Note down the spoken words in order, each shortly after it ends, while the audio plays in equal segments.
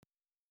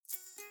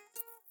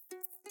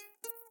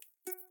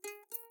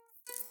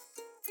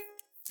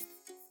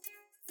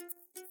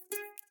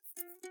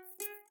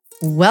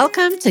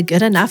Welcome to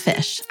Good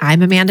Enough-ish.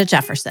 I'm Amanda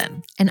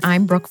Jefferson. And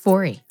I'm Brooke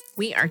Forey.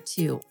 We are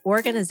two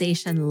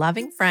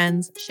organization-loving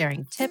friends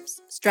sharing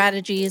tips,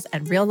 strategies,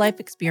 and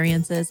real-life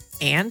experiences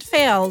and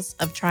fails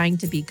of trying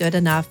to be good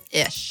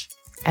enough-ish.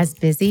 As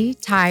busy,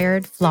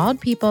 tired,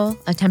 flawed people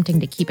attempting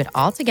to keep it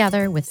all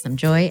together with some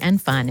joy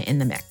and fun in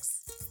the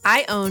mix.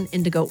 I own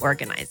Indigo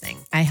Organizing.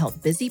 I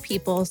help busy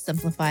people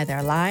simplify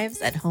their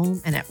lives at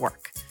home and at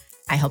work.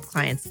 I help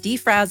clients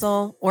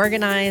defrazzle,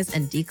 organize,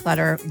 and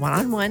declutter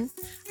one-on-one.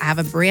 I have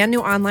a brand new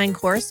online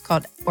course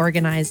called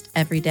Organized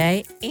Every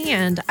Day,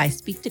 and I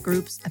speak to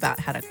groups about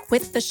how to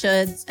quit the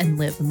shoulds and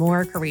live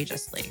more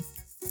courageously.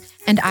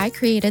 And I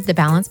created the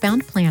Balance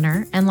Bound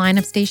Planner and line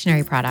of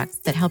stationery products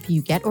that help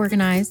you get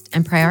organized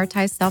and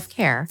prioritize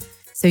self-care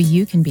so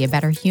you can be a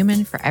better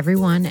human for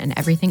everyone and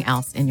everything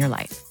else in your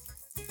life.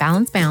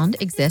 Balance Bound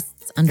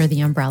exists under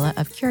the umbrella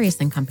of Curious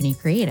 & Company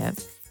Creative,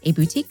 a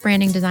boutique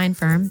branding design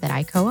firm that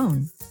I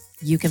co-own.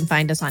 You can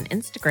find us on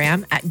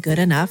Instagram at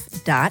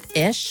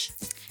goodenough.ish.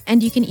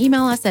 And you can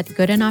email us at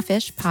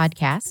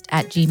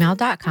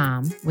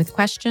goodenoughishpodcast@gmail.com with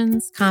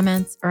questions,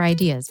 comments, or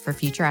ideas for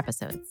future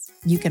episodes.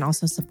 You can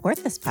also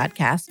support this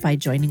podcast by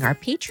joining our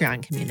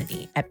Patreon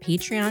community at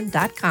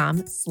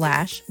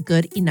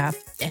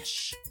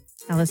patreon.com/goodenoughish.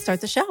 Now let's start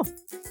the show.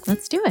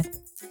 Let's do it.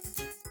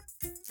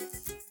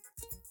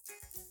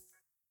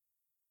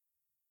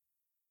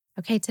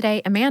 Okay,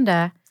 today,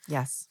 Amanda,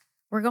 Yes.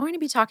 we're going to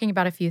be talking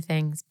about a few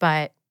things,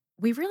 but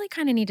we really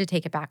kind of need to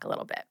take it back a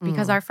little bit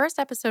because our first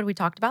episode, we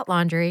talked about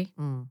laundry,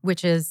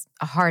 which is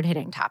a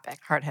hard-hitting topic.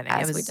 Hard-hitting.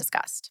 As we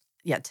discussed.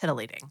 Yeah,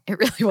 titillating. It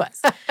really was.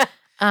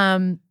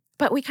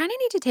 But we kind of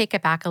need to take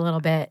it back a little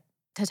bit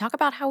to talk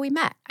about how we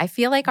met. I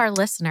feel like our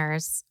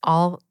listeners,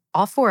 all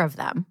four of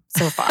them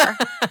so far,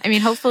 I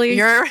mean, hopefully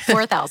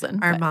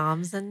 4,000. Our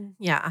moms and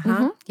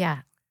yeah. Yeah.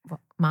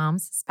 Well,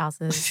 moms,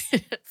 spouses,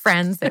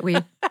 friends that we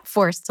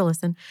forced to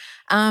listen.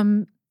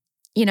 I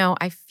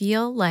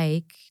feel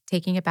like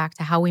taking it back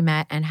to how we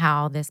met and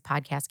how this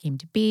podcast came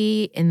to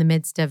be in the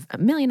midst of a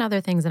million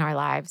other things in our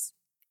lives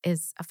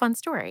is a fun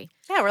story.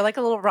 Yeah, we're like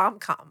a little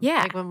rom-com.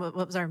 Yeah. Like what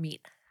was our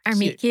meet? Our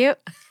meet cute.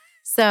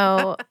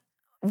 So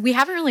we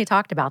haven't really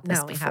talked about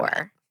this before.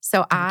 Haven't.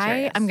 So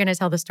I'm I'm going to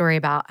tell the story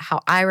about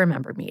how I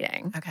remember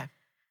meeting. Okay.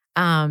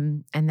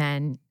 And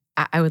then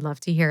I would love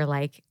to hear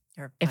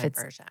if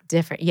it's version.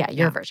 Different. Yeah,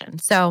 your version.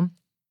 So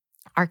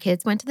our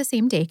kids went to the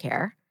same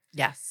daycare.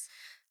 Yes.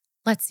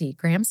 Let's see.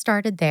 Graham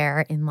started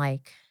there in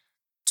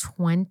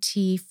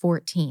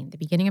 2014, the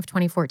beginning of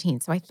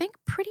 2014. So I think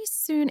pretty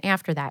soon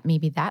after that,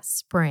 maybe that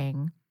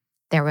spring,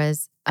 there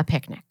was a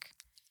picnic.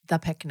 The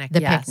picnic.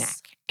 Picnic.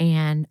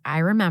 And I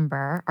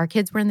remember our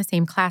kids were in the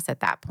same class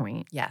at that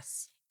point.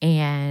 Yes.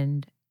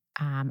 And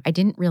I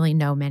didn't really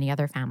know many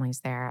other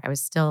families there. I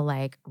was still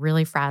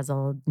really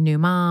frazzled, new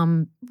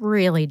mom,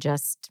 really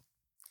just.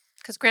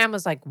 Because Graham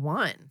was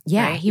 1.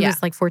 Yeah, right? he was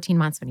 14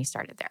 months when he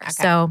started there. Okay.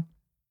 So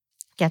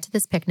get to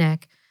this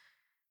picnic.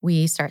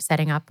 We start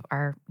setting up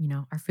our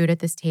food at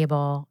this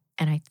table.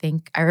 And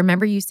I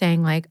remember you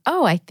saying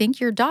oh, I think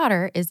your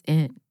daughter is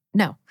in.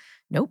 Nope.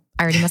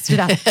 I already messed it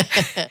up.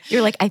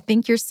 You're like, I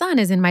think your son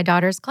is in my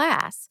daughter's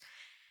class.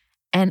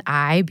 And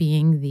I,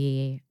 being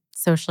the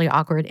socially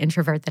awkward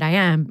introvert that I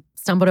am,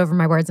 stumbled over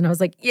my words and I was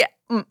like, yes,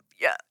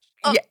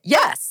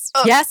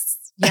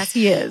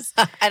 he is.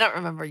 I don't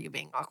remember you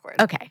being awkward.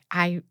 Okay.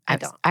 I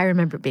don't. I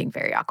remember being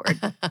very awkward.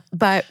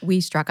 But we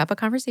struck up a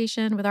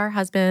conversation with our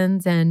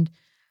husbands and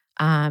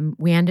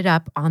we ended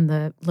up on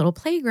the little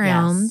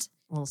playground. Yes.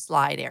 Little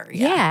slide area.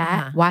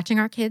 Yeah. Watching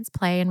our kids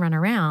play and run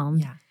around.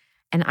 Yeah.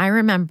 And I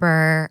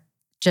remember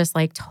just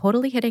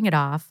totally hitting it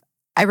off.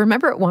 I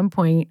remember at one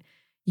point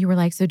you were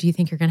like, so do you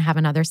think you're going to have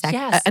another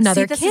Yes.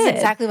 another See, this kid? is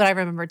exactly what I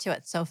remember too.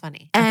 It's so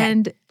funny.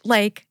 And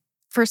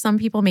for some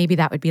people, maybe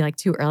that would be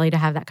too early to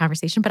have that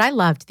conversation. But I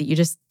loved that you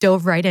just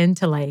dove right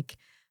into let's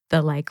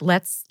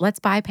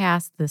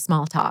bypass the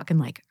small talk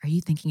and are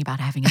you thinking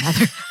about having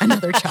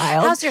another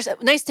child?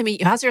 Nice to meet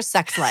you. How's your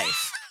sex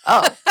life?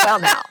 Oh, well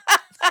now.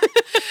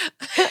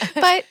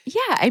 But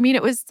yeah, I mean,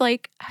 it was I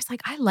was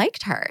I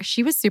liked her.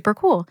 She was super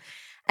cool.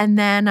 And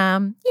then,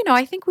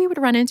 I think we would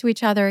run into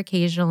each other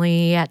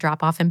occasionally at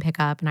drop off and pick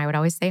up, and I would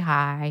always say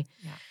hi.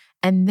 Yeah.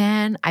 And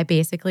then I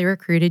basically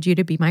recruited you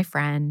to be my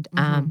friend.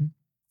 I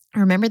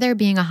remember there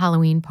being a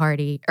Halloween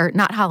party, or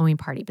not Halloween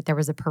party, but there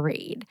was a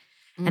parade.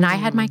 And I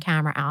had my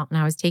camera out and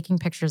I was taking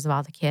pictures of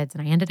all the kids.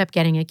 And I ended up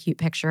getting a cute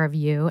picture of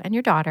you and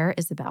your daughter,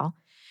 Isabel.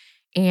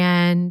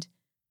 And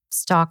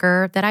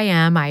stalker that I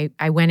am, I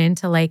went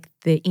into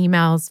the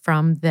emails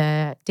from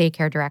the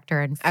daycare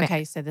director and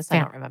okay, so this I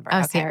don't remember. Oh,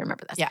 okay. see, I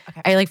remember this. Yeah,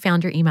 okay. I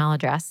found your email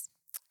address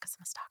because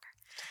I'm a stalker.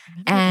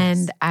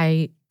 And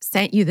I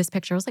sent you this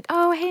picture. I was like,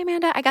 oh, hey,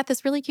 Amanda, I got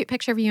this really cute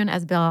picture of you and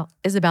Isabel.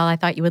 I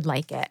thought you would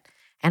like it.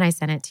 And I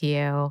sent it to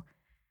you.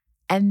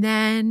 And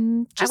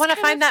then I want to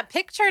find that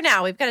picture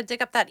now. We've got to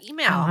dig up that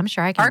email. Oh, I'm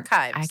sure I can.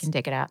 Archives. I can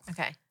dig it up.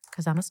 Okay.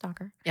 Because I'm a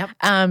stalker. Yep.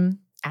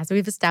 As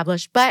we've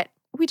established. But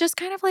we just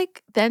kind of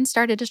then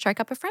started to strike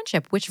up a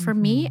friendship, which for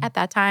me at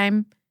that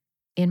time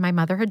in my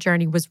motherhood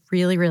journey was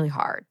really, really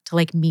hard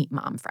to meet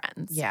mom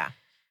friends. Yeah.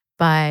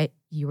 But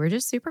you were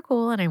just super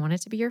cool and I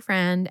wanted to be your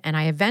friend. And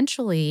I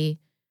eventually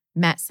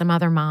met some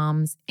other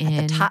moms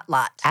At the Tot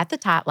Lot. At the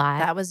Tot Lot.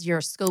 That was your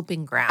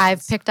scoping grounds.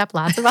 I've picked up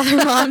lots of other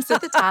moms at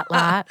the Tot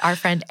Lot. Our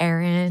friend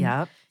Erin,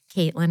 Yep.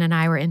 Caitlin, and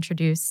I were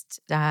introduced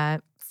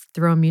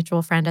through a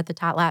mutual friend at the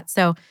Tot Lot.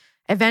 So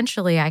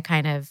eventually I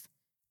kind of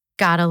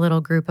got a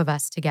little group of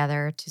us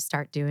together to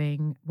start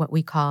doing what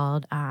we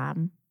called,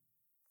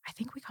 I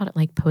think we called it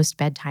like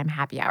post-bedtime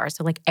happy hour.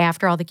 So like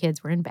after all the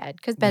kids were in bed,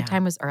 because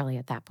bedtime was early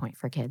at that point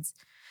for kids,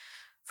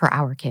 for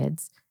our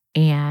kids.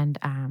 And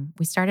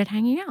we started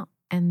hanging out.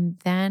 And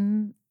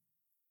then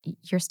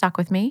you're stuck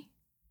with me.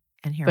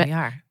 And here we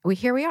are.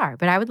 Here we are.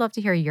 But I would love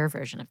to hear your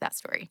version of that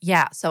story.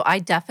 Yeah. So I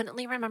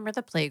definitely remember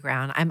the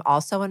playground. I'm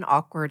also an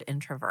awkward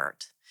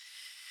introvert.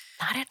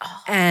 Not at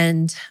all.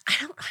 And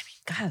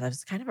God, that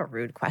was kind of a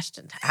rude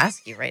question to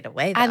ask you right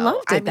away, though. I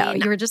loved it, though.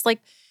 You were just like,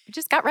 you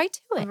just got right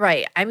to it.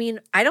 Right. I mean,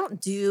 I don't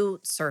do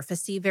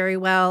surfacey very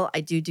well.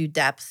 I do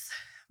depth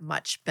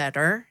much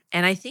better.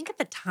 And I think at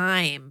the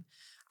time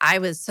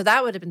so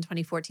that would have been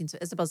 2014. So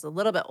Isabel's a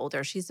little bit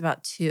older. She's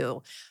about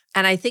 2.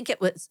 And I think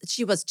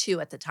she was 2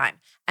 at the time.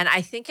 And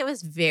I think it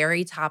was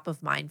very top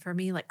of mind for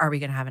me. Like, are we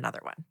going to have another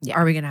one? Yeah.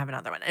 Are we going to have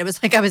another one? It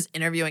was like I was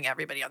interviewing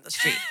everybody on the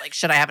street. Like,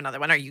 should I have another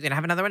one? Are you going to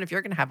have another one? If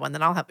you're going to have one,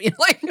 then I'll help you.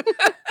 Like,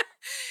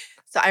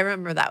 so I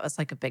remember that was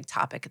like a big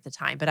topic at the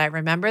time. But I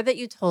remember that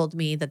you told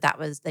me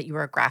that you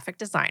were a graphic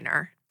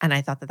designer. And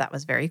I thought that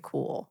was very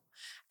cool.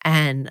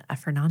 And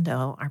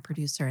Fernando, our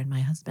producer and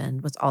my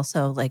husband, was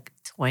also like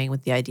toying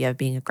with the idea of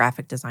being a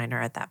graphic designer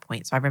at that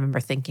point. So I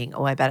remember thinking,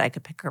 I bet I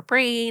could pick her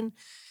brain.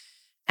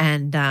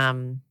 And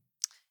and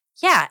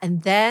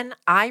then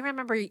I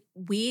remember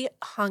we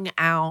hung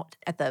out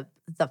at the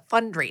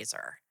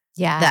fundraiser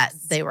that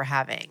they were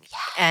having.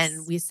 Yes.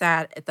 And we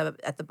sat at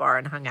the bar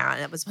and hung out.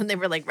 And it was when they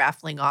were like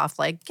raffling off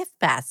like gift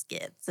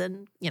baskets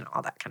and,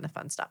 all that kind of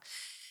fun stuff.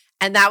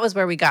 And that was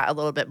where we got a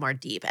little bit more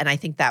deep. And I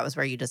think that was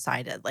where you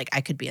decided, like,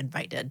 I could be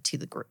invited to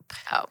the group.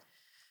 Oh,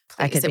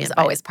 please. It was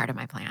always part of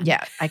my plan.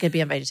 Yeah, I could be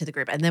invited to the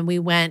group. And then we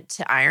went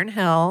to Iron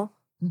Hill.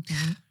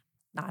 Mm-hmm.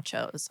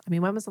 Nachos. I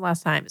mean, when was the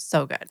last time? It's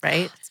so good,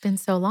 right? It's been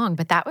so long.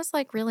 But that was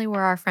like really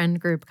where our friend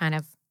group kind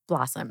of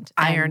blossomed.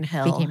 Iron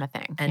Hill became a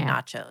thing. And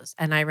nachos.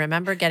 And I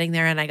remember getting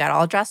there and I got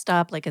all dressed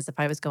up like as if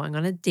I was going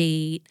on a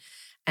date.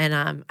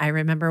 And I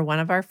remember one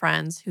of our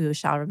friends who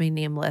shall remain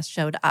nameless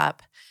showed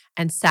up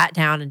and sat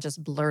down and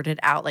just blurted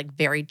out like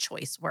very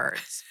choice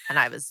words. And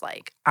I was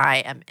like, I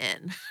am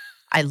in.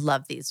 I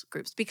love these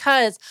groups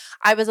because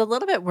I was a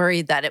little bit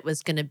worried that it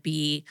was going to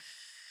be,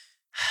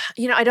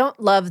 I don't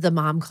love the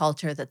mom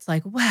culture that's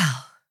like,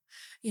 well,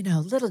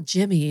 little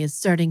Jimmy is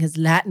starting his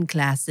Latin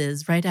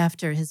classes right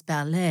after his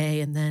ballet.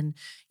 And then,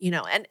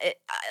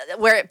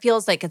 where it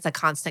feels like it's a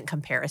constant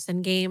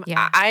comparison game.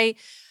 Yeah.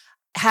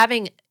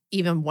 Having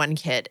even one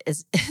kid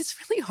is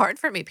really hard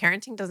for me.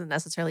 Parenting doesn't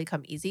necessarily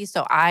come easy.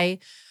 So I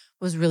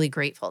was really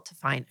grateful to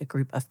find a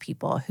group of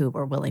people who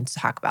were willing to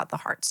talk about the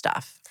hard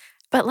stuff.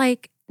 But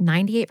like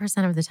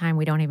 98% of the time,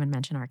 we don't even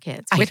mention our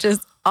kids, which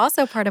is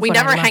also part of we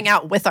never hang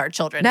out with our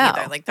children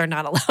either. Like they're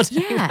not allowed to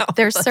hang out.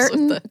 There's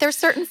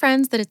certain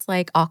friends that it's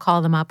like I'll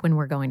call them up when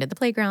we're going to the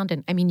playground.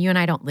 And I mean, you and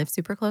I don't live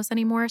super close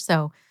anymore.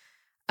 So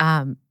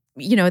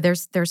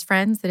there's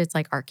friends that it's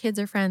like our kids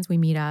are friends, we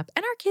meet up,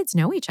 and our kids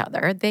know each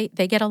other. They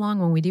get along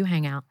when we do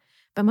hang out.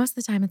 But most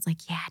of the time it's like,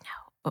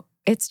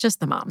 it's just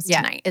the moms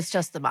tonight. It's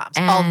just the moms.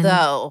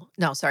 Although,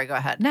 no, sorry, go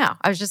ahead. No,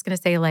 I was just going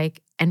to say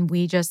and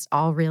we just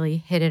all really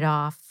hit it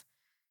off.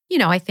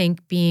 I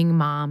think being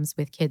moms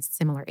with kids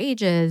similar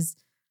ages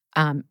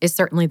is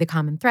certainly the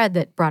common thread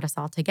that brought us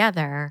all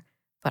together.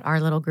 But our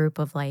little group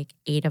of like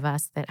 8 of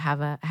us that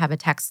have a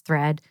text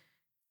thread,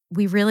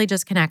 we really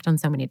just connect on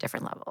so many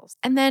different levels.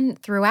 And then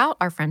throughout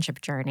our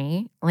friendship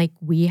journey, like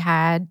we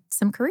had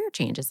some career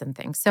changes and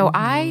things. So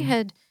I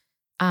had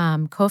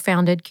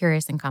co-founded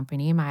Curious &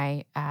 Company,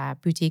 my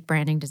boutique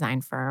branding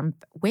design firm,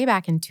 way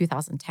back in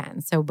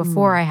 2010. So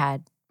before I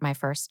had my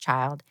first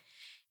child.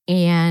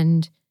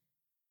 And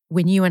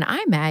when you and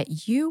I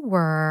met, you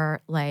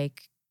were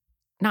like,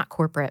 not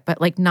corporate, but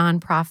like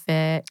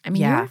nonprofit. I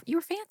mean, you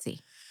were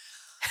fancy.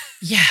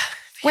 Yeah.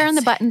 Wearing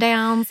the button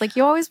downs. Like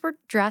you always were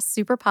dressed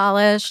super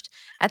polished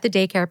at the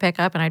daycare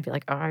pickup. And I'd be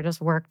like, I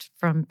just worked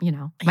from,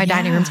 my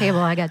dining room table.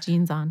 I got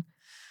jeans on.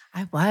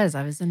 I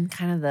was in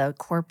kind of the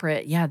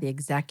corporate, the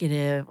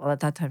executive, well,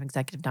 at that time,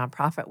 executive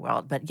nonprofit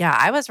world. But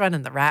I was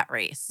running the rat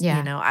race.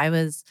 Yeah.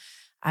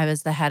 I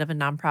was the head of a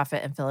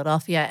nonprofit in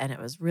Philadelphia, and it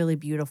was really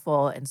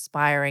beautiful,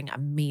 inspiring,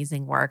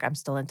 amazing work. I'm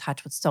still in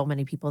touch with so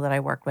many people that I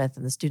worked with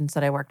and the students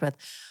that I worked with.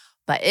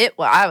 But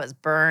I was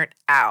burnt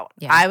out.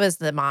 Yeah. I was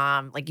the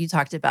mom, like you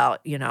talked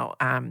about,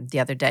 the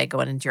other day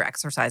going into your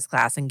exercise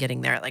class and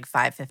getting there at like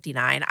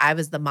 5:59. I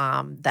was the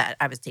mom that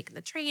I was taking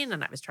the train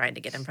and I was trying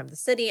to get in from the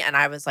city. And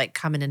I was like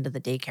coming into the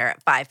daycare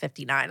at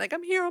 5:59. Like,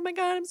 I'm here. Oh my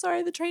God, I'm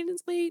sorry. The train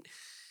is late.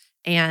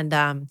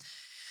 And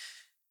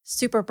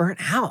super burnt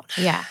out.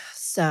 Yeah.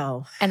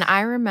 So. And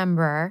I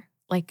remember,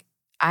 like,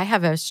 I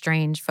have a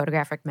strange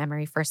photographic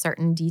memory for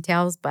certain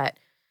details, but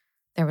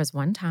there was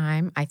one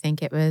time, I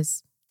think it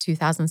was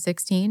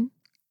 2016,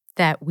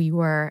 that we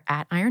were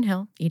at Iron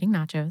Hill eating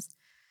nachos.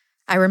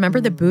 I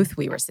remember the booth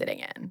we were sitting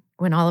in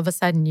when all of a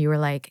sudden you were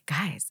like,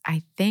 guys,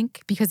 I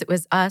think, because it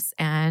was us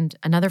and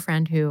another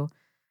friend who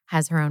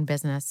has her own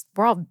business.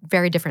 We're all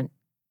very different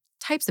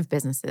types of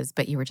businesses,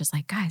 but you were just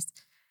like, guys,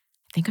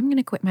 I think I'm going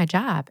to quit my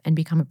job and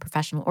become a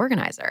professional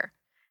organizer.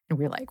 And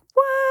we were like,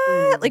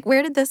 what? Like,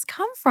 where did this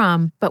come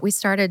from? But we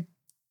started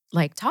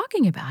like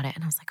talking about it.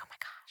 And I was like, oh my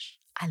gosh,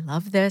 I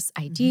love this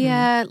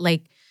idea.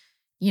 Like,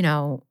 you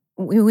know,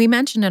 we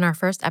mentioned in our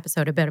first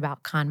episode a bit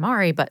about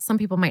KonMari, but some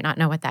people might not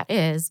know what that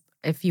is.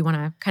 If you want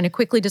to kind of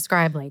quickly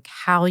describe like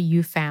how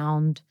you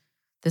found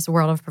this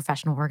world of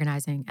professional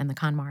organizing and the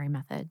KonMari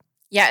method.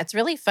 Yeah, it's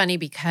really funny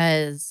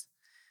because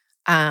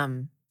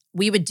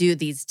we would do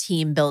these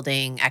team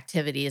building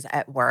activities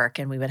at work,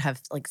 and we would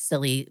have like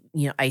silly,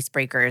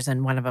 icebreakers.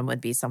 And one of them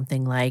would be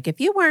something like,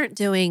 if you weren't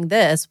doing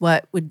this,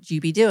 what would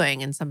you be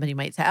doing? And somebody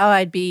might say, oh,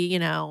 I'd be,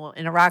 in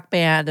a rock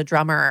band, a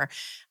drummer.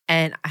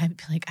 And I'd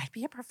be like, I'd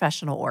be a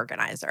professional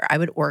organizer. I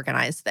would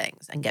organize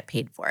things and get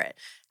paid for it.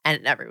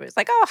 And everybody was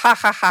like, oh, ha,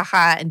 ha, ha,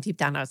 ha. And deep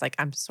down, I was like,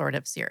 I'm sort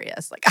of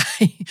serious. Like,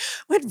 I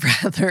would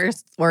rather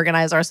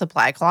organize our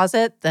supply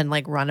closet than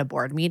like run a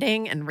board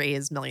meeting and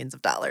raise millions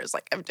of dollars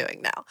like I'm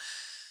doing now.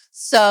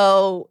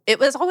 So it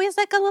was always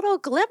like a little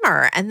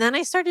glimmer. And then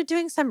I started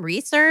doing some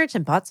research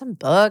and bought some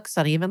books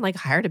and even like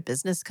hired a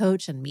business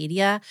coach and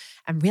media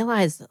and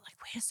realized that like,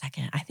 wait a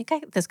second, I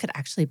think this could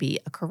actually be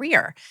a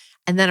career.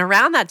 And then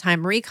around that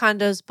time, Marie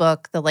Kondo's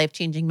book, The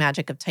Life-Changing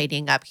Magic of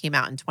Tidying Up, came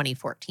out in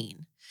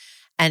 2014.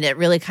 And it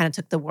really kind of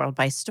took the world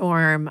by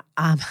storm.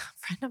 A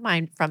friend of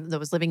mine that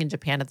was living in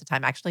Japan at the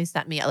time actually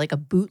sent me like a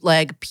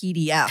bootleg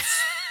PDF.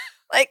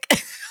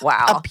 Like,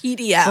 wow, a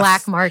PDF.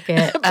 Black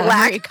market.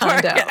 Black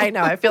market. I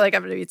know. I feel like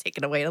I'm going to be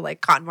taken away to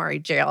like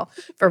KonMari jail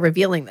for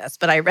revealing this.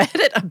 But I read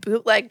it, a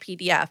bootleg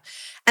PDF.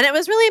 And it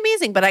was really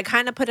amazing. But I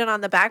kind of put it on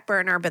the back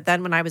burner. But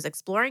then when I was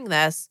exploring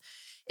this,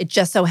 it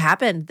just so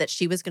happened that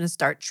she was going to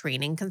start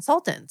training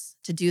consultants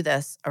to do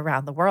this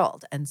around the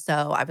world. And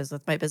so I was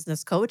with my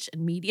business coach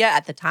and media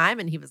at the time.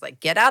 And he was like,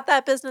 get out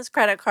that business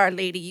credit card,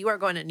 lady. You are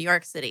going to New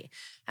York City.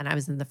 And I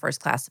was in the first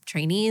class of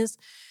trainees.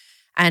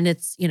 And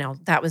it's,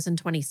 that was in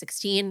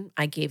 2016.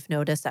 I gave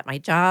notice at my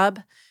job.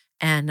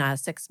 And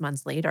 6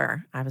 months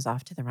later, I was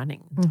off to the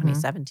running in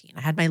 2017.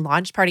 I had my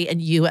launch party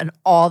and you and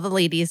all the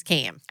ladies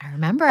came. I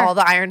remember. All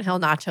the Iron Hill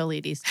nacho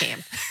ladies came.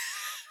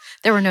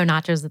 There were no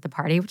nachos at the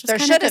party, which was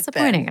kind of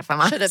disappointing, if I'm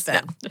honest. Should have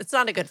been. No. It's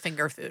not a good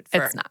finger food.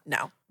 It's not.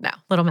 No. A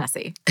little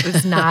messy.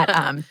 It's not,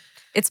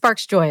 it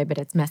sparks joy, but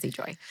it's messy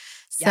joy.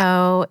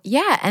 So,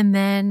 yeah. And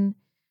then,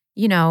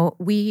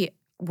 we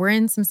were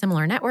in some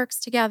similar networks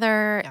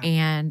together. Yeah.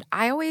 And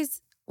I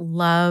always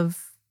loved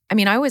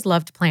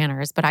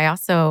planners, but I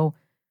also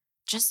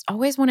just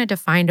always wanted to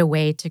find a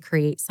way to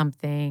create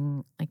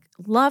something, like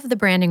love the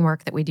branding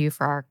work that we do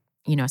for our,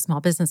 small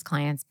business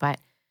clients, but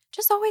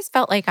just always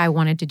felt like I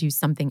wanted to do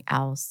something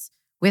else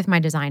with my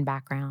design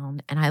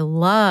background. And I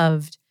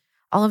loved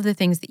all of the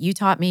things that you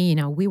taught me.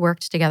 We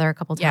worked together a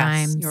couple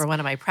times. You were one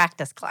of my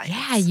practice clients.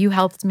 Yeah, you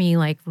helped me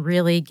like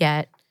really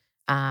get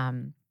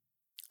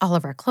all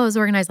of our clothes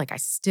organized. Like I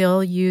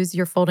still use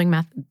your folding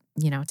method,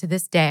 to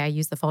this day, I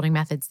use the folding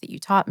methods that you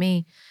taught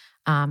me.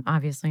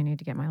 Obviously, I need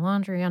to get my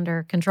laundry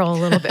under control a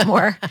little bit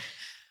more.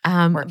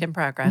 Work in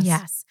progress.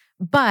 Yes.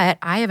 But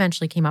I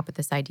eventually came up with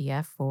this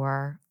idea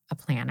for a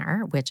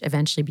planner, which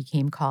eventually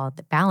became called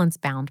the Balance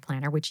Bound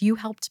Planner, which you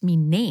helped me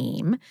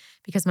name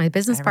because my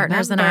business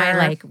partners and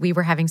I, we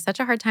were having such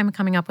a hard time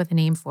coming up with a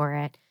name for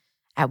it.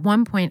 At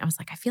one point, I was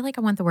like, I feel like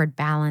I want the word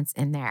balance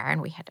in there.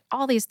 And we had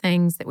all these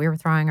things that we were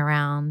throwing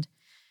around.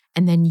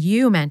 And then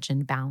you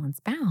mentioned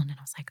Balance Bound. And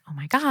I was like, oh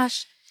my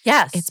gosh.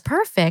 Yes. It's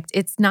perfect.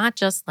 It's not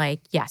just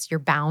like, yes, you're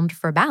bound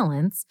for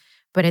balance,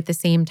 but at the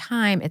same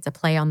time, it's a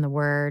play on the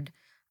word,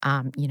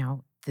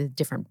 the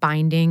different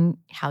binding,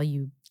 how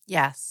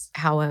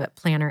a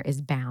planner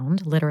is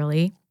bound,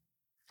 literally.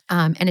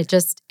 And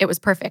it was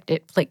perfect.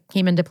 It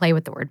came into play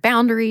with the word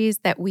boundaries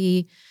that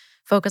we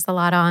focus a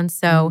lot on.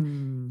 So,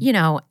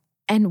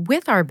 and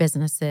with our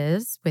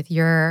businesses, with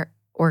your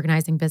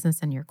organizing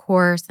business and your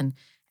course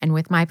and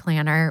with my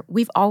planner,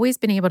 we've always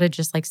been able to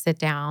just like sit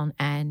down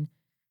and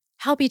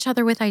help each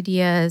other with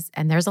ideas.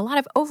 And there's a lot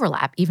of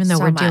overlap, even though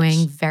we're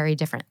doing very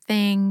different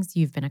things.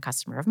 You've been a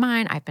customer of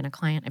mine. I've been a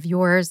client of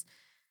yours.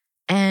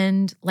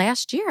 And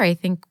last year, I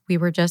think we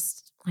were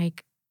just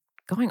like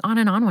going on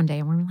and on one day.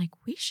 And we were like,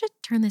 we should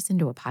turn this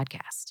into a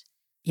podcast.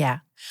 Yeah.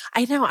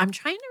 I know. I'm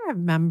trying to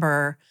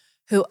remember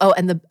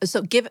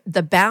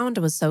the Bound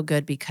was so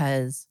good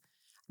because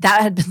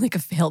that had been like a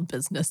failed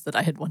business that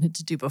I had wanted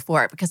to do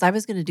before because I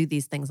was going to do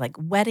these things like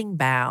wedding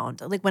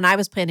bound. Like when I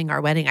was planning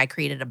our wedding, I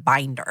created a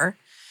binder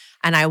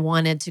and I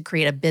wanted to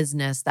create a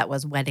business that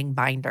was wedding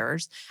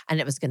binders and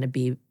it was going to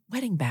be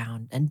wedding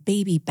bound and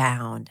baby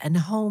bound and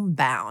home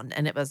bound.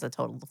 And it was a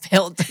total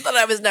failed that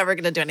I was never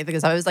going to do anything.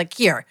 So I was like,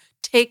 here,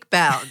 take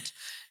Bound.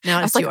 Now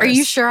I was like, yours. Are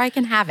you sure I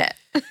can have it?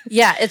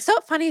 Yeah. It's so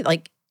funny.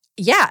 Like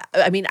Yeah.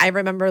 I mean, I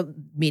remember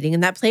meeting in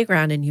that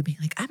playground and you being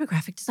like, I'm a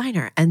graphic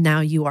designer. And now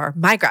you are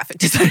my graphic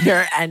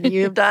designer and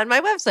you've done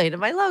my website and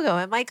my logo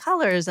and my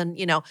colors. And,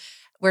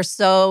 we're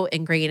so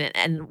ingrained in.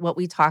 And what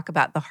we talk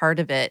about, the heart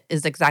of it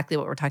is exactly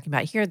what we're talking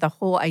about here. The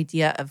whole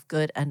idea of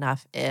good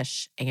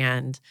enough-ish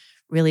and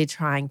really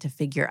trying to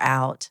figure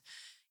out,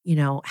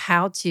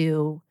 how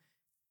to,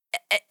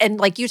 and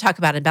like you talk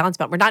about in Balance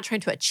Bound, we're not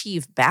trying to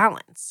achieve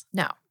balance.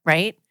 No.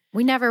 Right?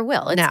 We never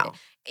will. No.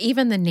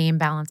 Even the name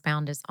Balance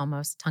Bound is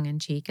almost tongue in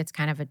cheek. It's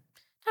kind of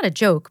not a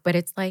joke, but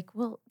it's like,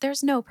 well,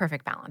 there's no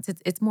perfect balance.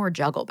 It's more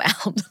juggle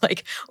bound,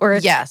 or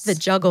yes, the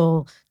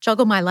juggle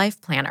my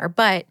life planner.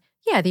 But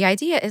yeah, the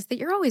idea is that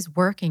you're always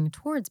working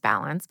towards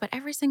balance, but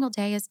every single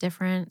day is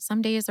different.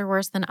 Some days are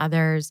worse than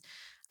others.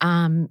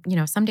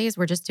 Some days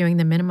we're just doing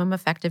the minimum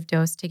effective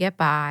dose to get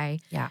by.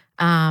 Yeah.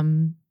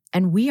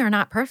 And we are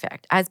not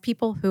perfect as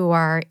people who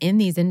are in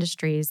these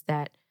industries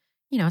that,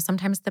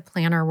 sometimes the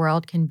planner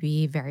world can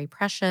be very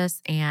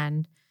precious.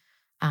 And,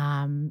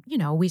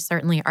 we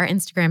certainly, our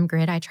Instagram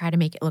grid, I try to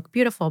make it look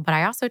beautiful, but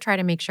I also try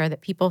to make sure that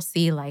people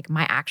see like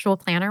my actual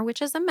planner,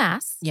 which is a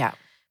mess. Yeah.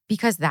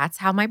 Because that's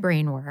how my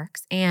brain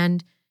works.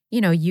 And,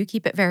 you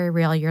keep it very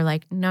real. You're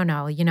like,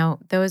 no,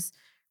 those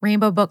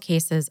rainbow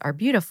bookcases are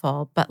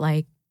beautiful, but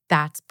like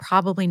that's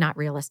probably not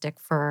realistic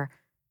for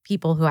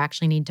people who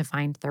actually need to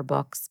find their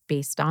books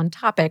based on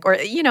topic or,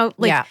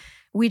 yeah.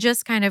 We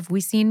just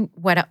we've seen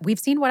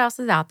what else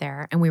is out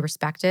there and we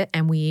respect it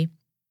and we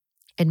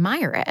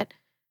admire it,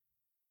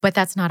 but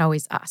that's not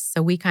always us.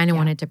 So we kind of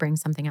wanted to bring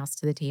something else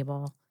to the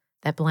table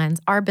that blends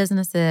our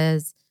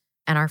businesses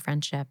and our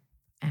friendship.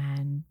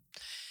 And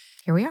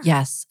here we are.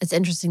 Yes. It's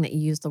interesting that you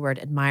use the word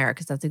admire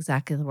because that's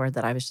exactly the word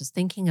that I was just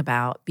thinking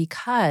about.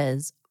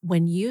 Because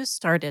when you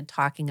started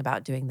talking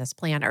about doing this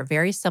planner,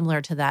 very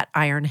similar to that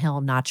Iron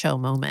Hill nacho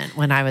moment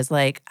when I was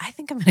like, I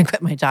think I'm going to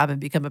quit my job and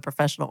become a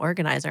professional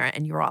organizer.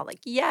 And you were all like,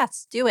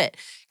 yes, do it.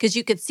 Because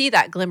you could see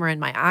that glimmer in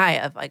my eye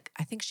of like,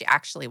 I think she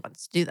actually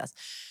wants to do this.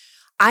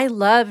 I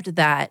loved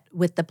that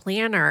with the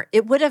planner.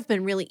 It would have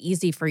been really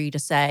easy for you to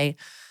say,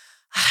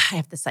 I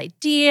have this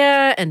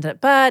idea,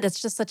 but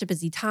it's just such a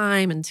busy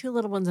time and 2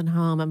 little ones at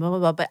home and blah, blah,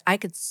 blah. But I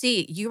could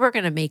see you were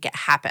going to make it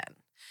happen.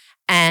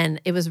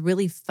 And it was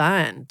really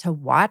fun to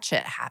watch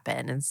it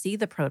happen and see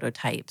the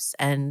prototypes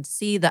and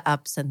see the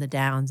ups and the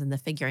downs and the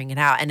figuring it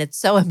out. And it's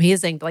so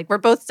amazing. Like we're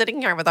both sitting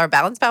here with our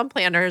Balance Bound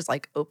planners,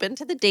 like open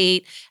to the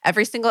date.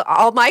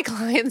 All my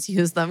clients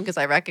use them because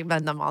I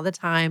recommend them all the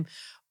time.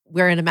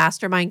 We're in a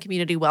mastermind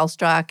community,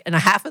 Wellstruck, and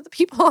half of the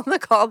people on the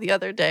call the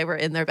other day were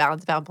in their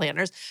Balance Bound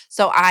planners.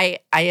 So I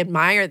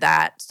admire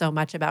that so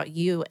much about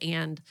you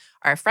and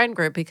our friend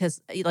group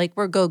because like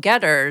we're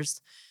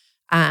go-getters,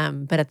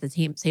 but at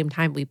the same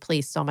time, we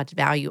place so much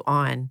value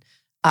on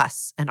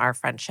us and our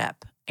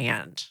friendship,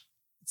 and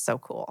it's so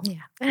cool.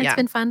 Yeah, and it's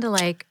been fun to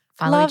like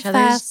follow each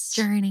other's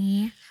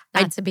journey.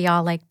 Not to be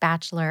all like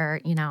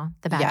Bachelor,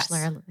 The Bachelor.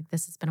 Yes. Like,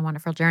 this has been a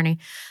wonderful journey.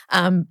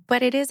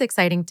 But it is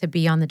exciting to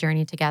be on the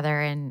journey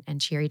together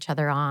and cheer each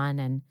other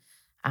on.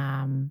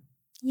 And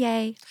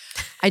yay.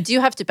 I do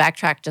have to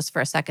backtrack just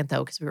for a second,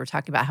 though, because we were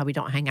talking about how we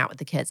don't hang out with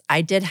the kids.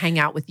 I did hang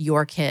out with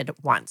your kid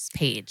once,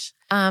 Paige.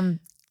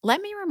 Let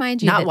me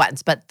remind you. Not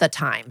once, but the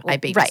time I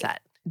babysat. Right.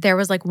 There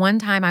was like one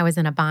time I was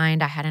in a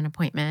bind. I had an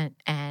appointment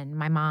and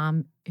my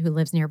mom, who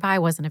lives nearby,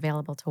 wasn't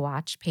available to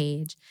watch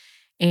Paige.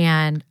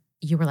 And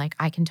you were like,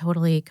 I can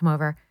totally come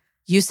over.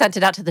 You sent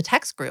it out to the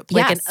text group,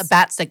 like a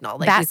bat signal.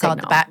 Like we call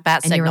it the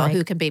bat signal. Like,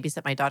 who can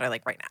babysit my daughter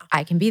like right now?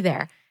 I can be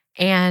there.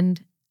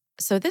 And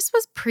so this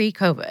was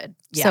pre-COVID.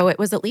 Yeah. So it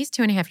was at least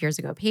 2.5 years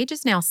ago. Paige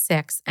is now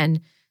 6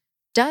 and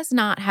does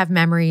not have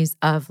memories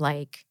of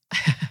like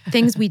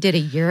things we did a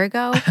year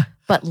ago.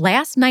 But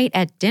last night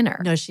at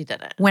dinner. No, she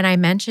didn't. When I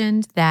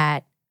mentioned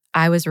that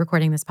I was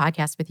recording this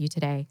podcast with you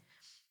today,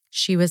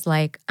 she was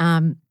like,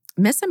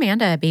 Miss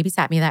Amanda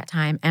babysat me that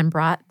time and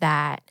brought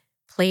that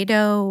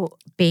Play-Doh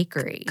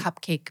bakery.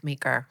 Cupcake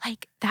maker.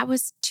 Like that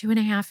was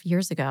 2.5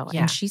 years ago.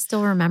 Yeah. And she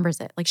still remembers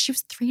it. Like she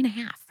was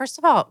 3.5. First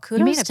of all,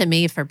 kudos to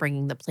me for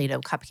bringing the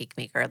Play-Doh cupcake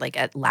maker like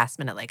at last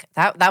minute. Like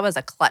that was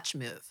a clutch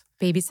move.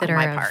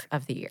 Babysitter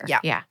of the year.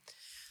 Yeah.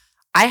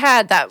 I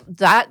had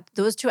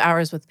those 2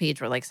 hours with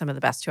Paige were like some of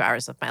the best 2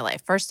 hours of my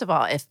life. First of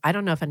all, I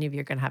don't know if any of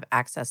you are going to have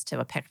access to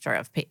a picture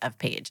of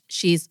Paige.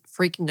 She's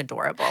freaking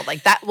adorable.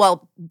 Like that.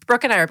 Well,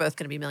 Brooke and I are both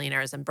going to be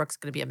millionaires, and Brooke's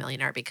going to be a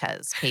millionaire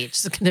because Paige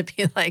is going to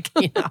be like,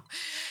 I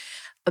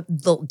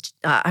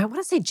want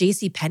to say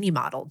JCPenney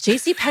model.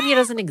 JCPenney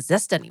doesn't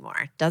exist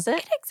anymore, does it?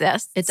 It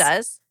exists. It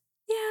does?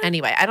 Yeah.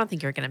 Anyway, I don't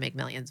think you're going to make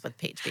millions with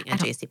Paige being a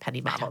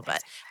JCPenney model,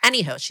 but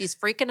anyhow, she's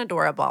freaking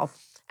adorable.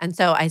 And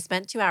so I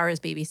spent 2 hours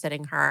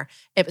babysitting her.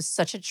 It was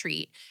such a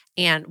treat.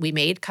 And we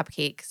made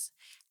cupcakes,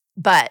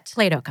 but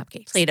Play-Doh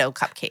cupcakes. Play-Doh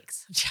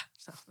cupcakes. Yeah,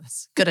 so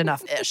that's good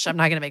enough-ish. I'm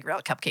not going to make real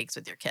cupcakes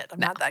with your kid. I'm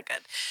not that good.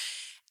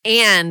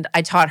 And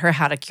I taught her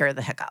how to cure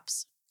the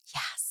hiccups.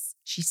 Yes.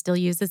 She still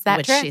uses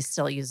that trick. trick. She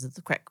still uses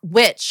the trick,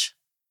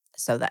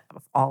 so that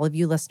all of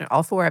you listeners,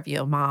 all 4 of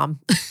you, mom,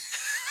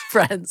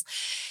 friends,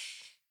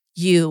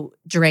 you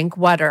drink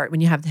water. When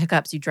you have the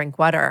hiccups, you drink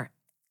water,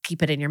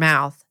 keep it in your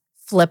mouth.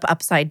 flip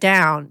upside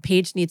down.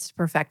 Paige needs to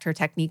perfect her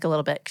technique a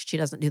little bit because she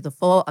doesn't do the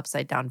full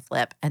upside down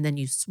flip. And then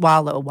you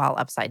swallow while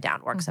upside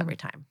down works every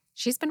time.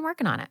 She's been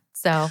working on it.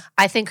 So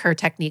I think her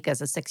technique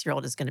as a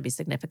 6-year-old is going to be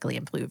significantly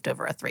improved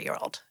over a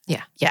 3-year-old.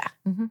 Yeah. Yeah.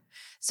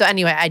 So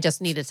anyway, I just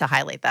needed to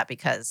highlight that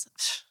because,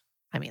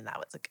 I mean, that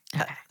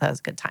was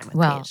a good time with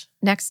Paige.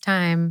 Next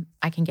time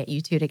I can get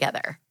you two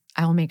together,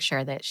 I will make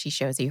sure that she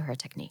shows you her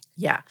technique.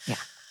 Yeah. Yeah.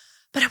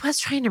 But I was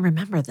trying to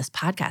remember this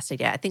podcast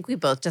idea. I think we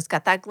both just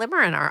got that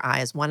glimmer in our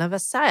eyes. One of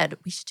us said,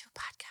 we should do a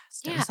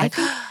podcast. Yeah, I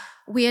think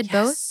we had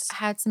both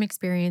had some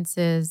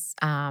experiences,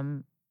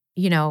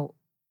 you know,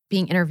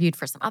 being interviewed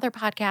for some other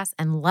podcasts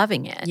and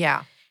loving it.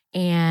 Yeah.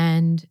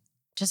 And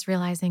just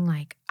realizing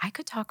like I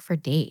could talk for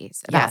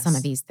days about some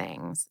of these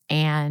things.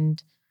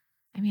 And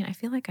I mean, I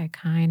feel like I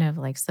kind of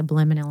like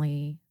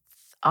subliminally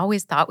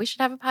always thought we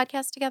should have a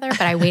podcast together,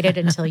 but I waited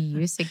until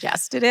you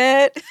suggested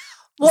it.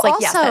 Well,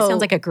 like, yes, that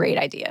sounds like a great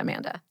idea,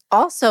 Amanda.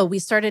 Also, we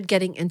started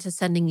getting into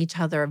sending each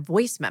other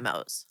voice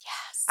memos.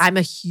 Yes. I'm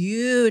a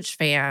huge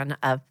fan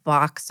of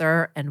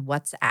Voxer and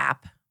WhatsApp.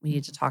 We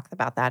need to talk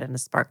about that in the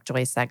Spark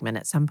Joy segment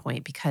at some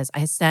point because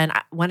I sent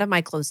one of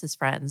my closest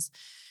friends,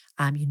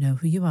 you know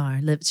who you are.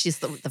 She's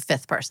the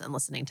 5th person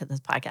listening to this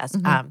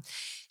podcast.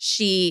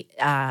 She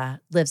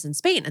lives in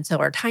Spain, and so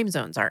our time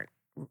zones aren't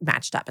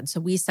matched up. And so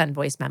we send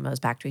voice memos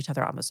back to each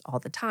other almost all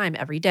the time,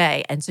 every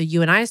day. And so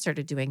you and I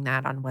started doing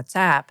that on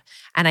WhatsApp.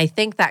 And I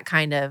think that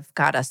kind of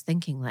got us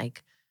thinking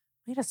like,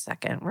 wait a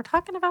second, we're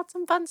talking about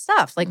some fun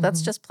stuff. Like,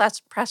 let's just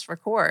press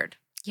record.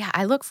 Yeah,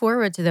 I look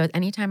forward to those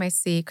anytime I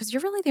see, because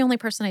you're really the only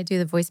person I do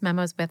the voice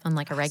memos with on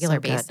like a regular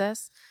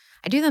basis.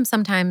 I do them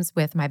sometimes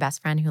with my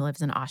best friend who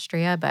lives in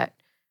Austria, but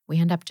we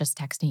end up just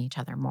texting each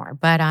other more.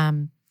 But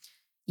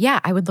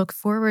yeah, I would look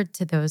forward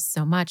to those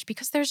so much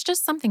because there's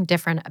just something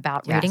different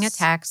about reading a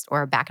text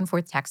or a back and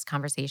forth text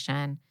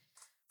conversation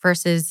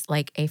versus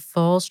like a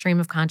full stream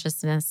of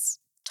consciousness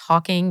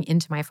talking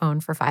into my phone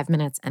for 5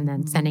 minutes and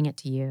then sending it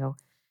to you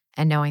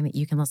and knowing that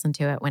you can listen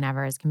to it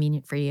whenever is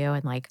convenient for you.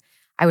 And like,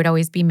 I would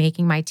always be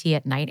making my tea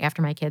at night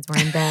after my kids were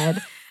in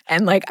bed.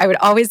 And like, I would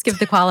always give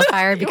the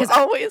qualifier because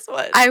always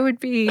would. I would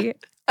be,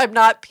 I'm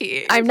not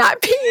peeing.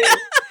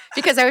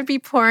 Because I would be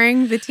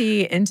pouring the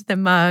tea into the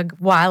mug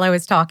while I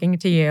was talking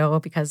to you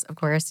because, of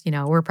course, you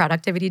know, we're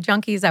productivity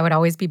junkies. I would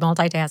always be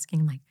multitasking.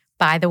 I'm like,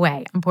 by the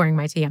way, I'm pouring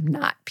my tea. I'm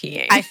not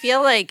peeing. I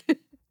feel like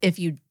if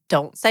you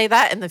don't say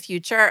that in the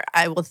future,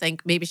 I will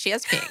think maybe she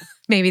is peeing.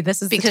 Maybe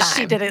this is because the time.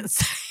 She didn't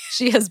say.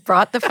 She has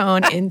brought the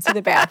phone into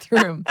the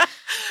bathroom.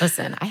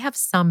 Listen, I have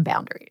some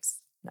boundaries.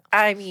 No.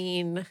 I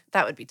mean,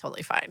 that would be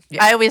totally fine.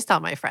 Yeah. I always tell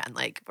my friend,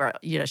 like,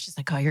 you know, she's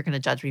like, oh, you're going to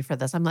judge me for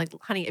this. I'm like,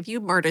 honey, if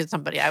you murdered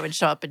somebody, I would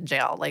show up in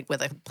jail, like,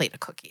 with a plate of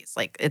cookies.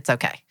 Like, it's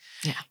okay.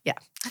 Yeah. Yeah.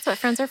 That's what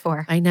friends are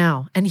for. I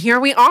know. And here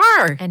we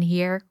are. And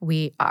here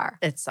we are.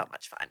 It's so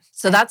much fun.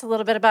 So that's a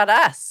little bit about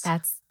us.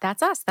 That's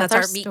us. That's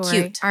our meet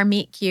story. Cute. Our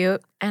meet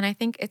cute. And I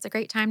think it's a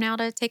great time now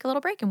to take a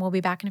little break, and we'll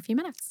be back in a few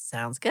minutes.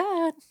 Sounds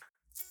good.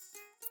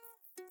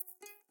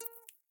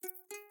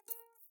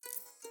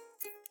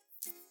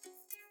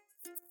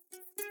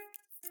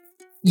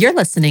 You're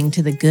listening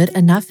to the Good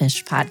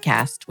Enough-ish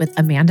podcast with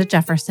Amanda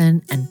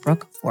Jefferson and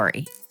Brooke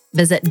Forey.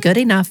 Visit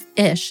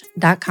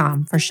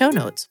goodenoughIsh.com for show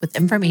notes with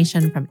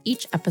information from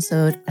each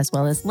episode, as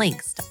well as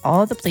links to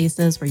all the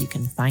places where you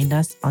can find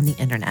us on the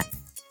internet.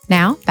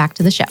 Now, back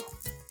to the show.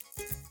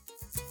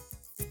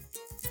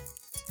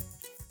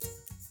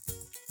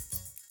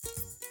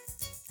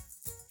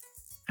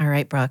 All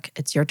right, Brooke,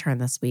 it's your turn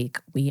this week.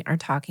 We are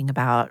talking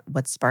about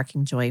what's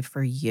sparking joy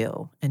for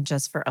you. And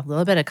just for a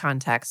little bit of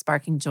context,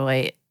 sparking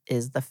joy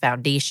is the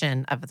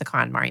foundation of the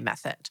KonMari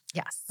method.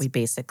 Yes. We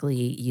basically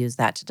use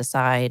that to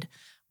decide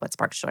what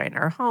sparks joy in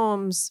our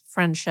homes,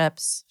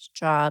 friendships,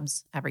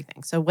 jobs,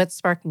 everything. So what's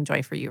sparking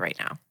joy for you right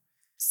now?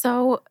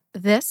 So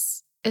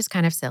this is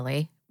kind of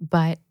silly,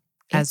 but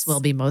as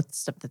will be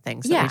most of the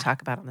things that we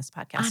talk about on this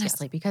podcast.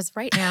 Honestly, because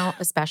right now,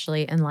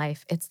 especially in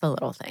life, it's the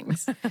little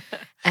things.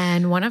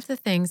 And one of the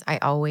things I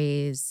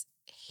always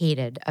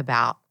hated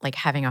about like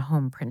having a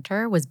home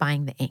printer was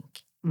buying the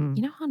ink.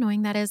 You know how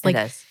annoying that is? Like,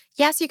 it is.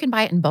 Yes, you can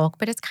buy it in bulk,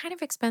 but it's kind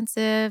of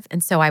expensive.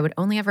 And so I would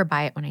only ever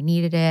buy it when I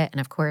needed it.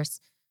 And of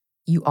course,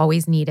 you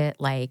always need it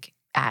like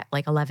at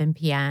like 11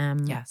 p.m.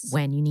 Yes.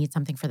 When you need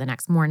something for the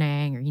next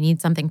morning or you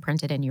need something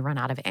printed and you run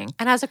out of ink.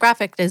 And as a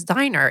graphic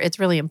designer, it's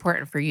really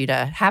important for you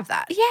to have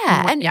that.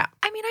 Yeah. And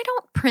I mean, I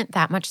don't print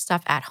that much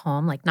stuff at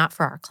home, like not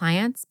for our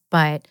clients,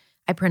 but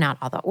I print out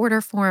all the order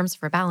forms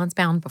for Balance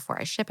Bound before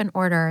I ship an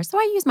order. So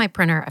I use my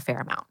printer a fair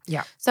amount.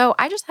 Yeah. So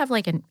I just have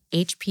like an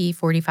HP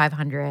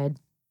 4500,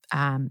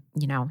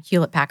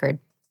 Hewlett-Packard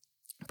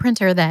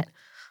printer that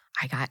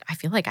I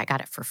feel like I got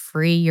it for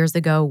free years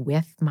ago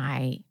with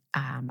my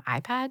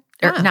iPad.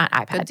 Or not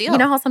iPad. Good deal. You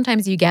know how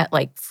sometimes you get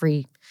like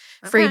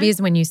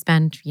freebies when you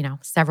spend,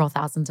 several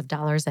thousands of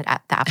dollars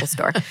at the Apple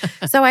store.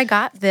 So I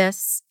got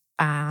this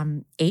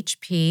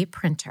HP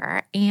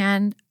printer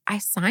and I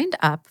signed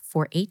up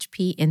for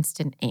HP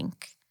Instant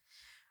Ink,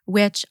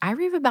 which I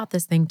rave about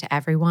this thing to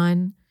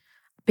everyone.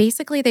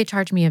 Basically, they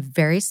charge me a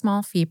very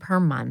small fee per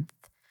month.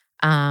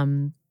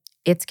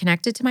 It's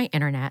connected to my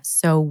internet.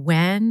 So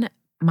when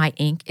my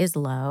ink is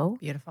low,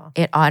 Beautiful.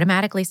 it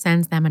automatically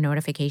sends them a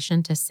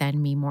notification to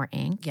send me more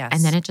ink. Yes.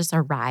 And then it just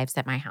arrives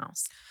at my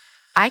house.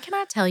 I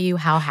cannot tell you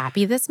how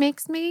happy this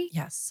makes me.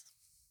 Yes.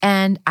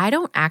 And I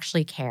don't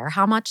actually care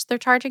how much they're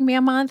charging me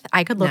a month.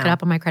 I could look it No.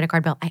 up on my credit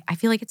card bill. I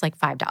feel like it's like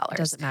 $5.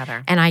 Doesn't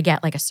matter. And I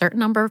get like a certain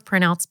number of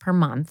printouts per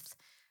month.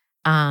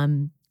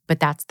 But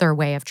that's their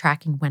way of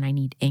tracking when I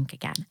need ink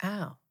again.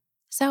 Oh,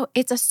 So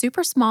it's a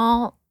super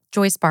small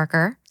Joy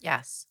Sparker,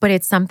 yes. but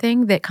it's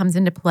something that comes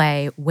into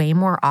play way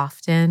more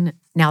often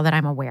now that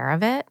I'm aware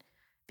of it,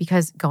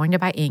 because going to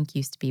buy ink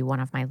used to be one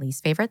of my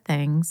least favorite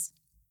things.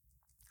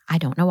 I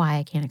don't know why.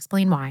 I can't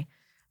explain why.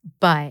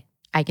 But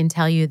I can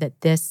tell you that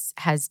this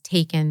has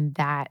taken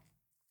that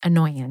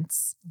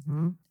annoyance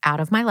Mm-hmm. out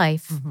of my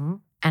life, Mm-hmm.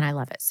 and I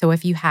love it. So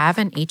if you have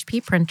an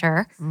HP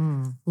printer,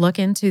 Mm. look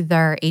into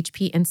their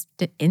HP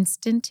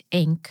Instant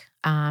Ink.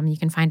 You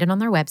can find it on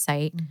their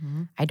website.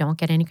 Mm-hmm. I don't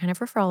get any kind of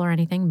referral or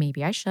anything.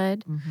 Maybe I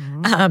should.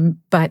 Mm-hmm.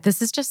 But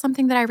this is just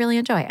something that I really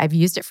enjoy. I've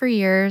used it for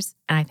years,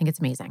 and I think it's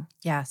amazing.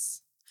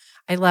 Yes.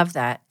 I love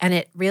that. And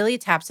it really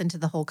taps into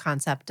the whole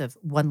concept of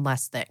one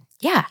less thing.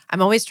 Yeah.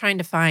 I'm always trying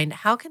to find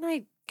how can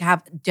I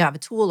have a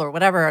tool or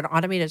whatever, an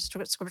automated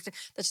script that's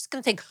just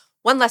going to take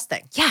one less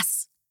thing.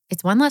 Yes.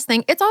 It's one less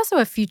thing. It's also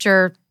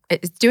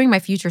it's doing my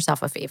future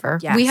self a favor.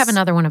 Yes. We have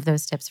another one of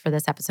those tips for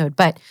this episode,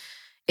 but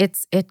it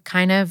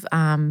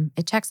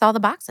checks all the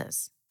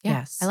boxes. Yeah,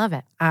 Yes. I love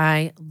it.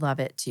 I love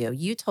it too.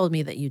 You told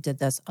me that you did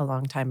this a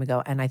long time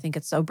ago, and I think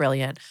it's so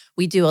brilliant.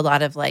 We do a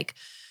lot of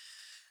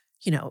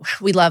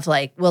we love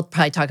we'll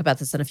probably talk about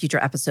this in a future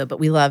episode, but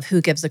we love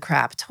Who Gives a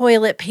Crap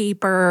toilet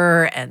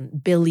paper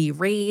and Billy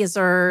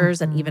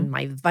razors, and even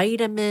my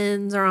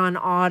vitamins are on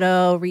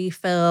auto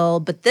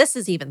refill. But this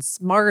is even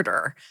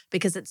smarter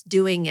because it's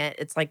doing it.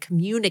 It's like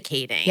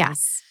communicating.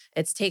 Yes.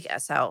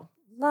 So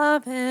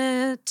love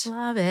it.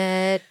 Love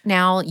it.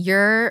 Now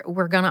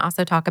we're going to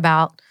also talk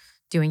about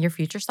doing your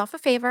future self a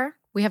favor.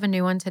 We have a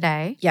new one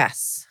today.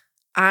 Yes.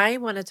 I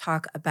want to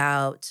talk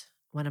about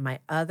one of my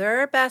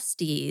other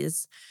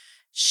besties.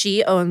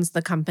 She owns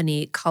the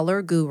company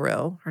Color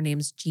Guru. Her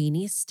name's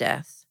Jeannie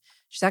Stith.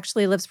 She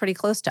actually lives pretty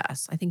close to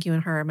us. I think you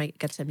and her might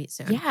get to meet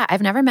soon. Yeah,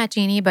 I've never met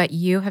Jeannie, but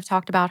you have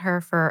talked about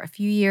her for a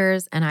few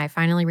years, and I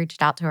finally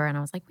reached out to her and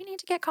I was like, we need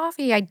to get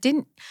coffee. I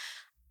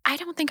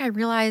don't think I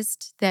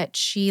realized that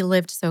she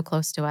lived so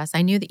close to us.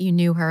 I knew that you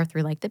knew her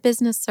through like the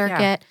business circuit.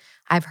 Yeah.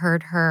 I've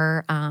heard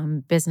her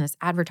business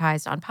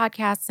advertised on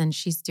podcasts, and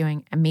she's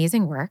doing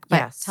amazing work. But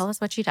Yes. tell us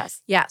what she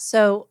does. Yeah.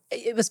 So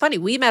it was funny.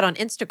 We met on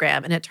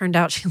Instagram, and it turned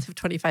out she lived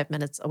 25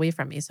 minutes away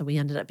from me. So we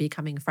ended up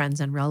becoming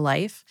friends in real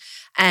life.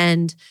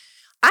 And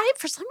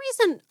for some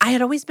reason, I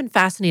had always been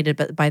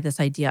fascinated by this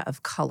idea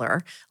of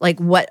color. Like,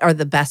 what are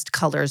the best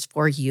colors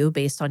for you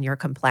based on your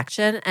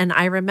complexion? And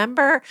I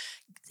remember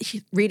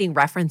reading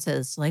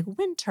references to like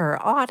winter,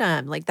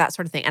 autumn, like that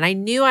sort of thing. And I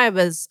knew I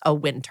was a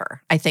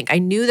winter. I think I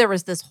knew there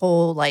was this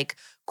whole like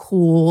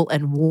cool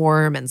and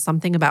warm and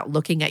something about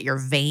looking at your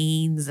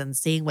veins and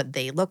seeing what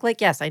they look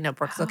like. Yes, I know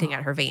Brooke's looking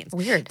at her veins.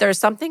 Weird. There's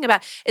something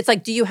about, it's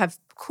like, do you have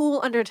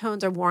cool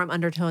undertones or warm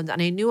undertones? And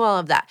I knew all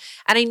of that.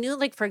 And I knew,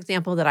 like, for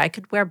example, that I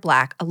could wear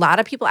black. A lot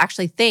of people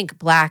actually think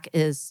black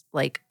is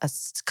like a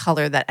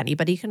color that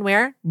anybody can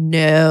wear.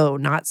 No,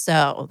 not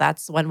so.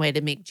 That's one way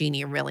to make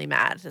Jeannie really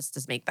mad, is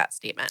to make that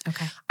statement.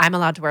 Okay. I'm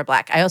allowed to wear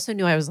black. I also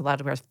knew I was allowed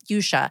to wear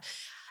fuchsia.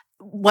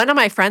 One of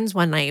my friends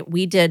one night,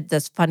 we did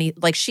this funny,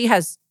 like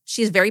she's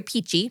very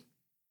peachy.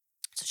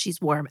 So she's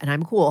warm and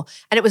I'm cool.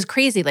 And it was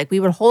crazy. Like we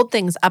would hold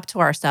things up to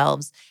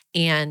ourselves,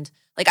 and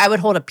like I would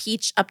hold a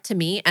peach up to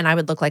me and I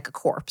would look like a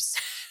corpse.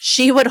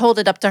 She would hold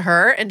it up to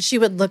her and she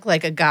would look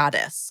like a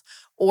goddess,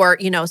 or,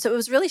 so it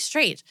was really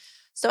strange.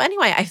 So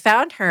anyway, I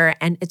found her,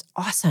 and it's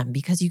awesome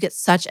because you get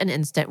such an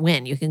instant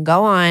win. You can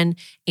go on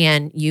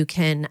and you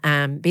can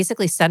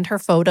basically send her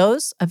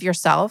photos of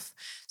yourself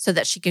so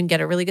that she can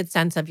get a really good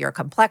sense of your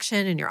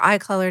complexion and your eye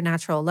color,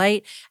 natural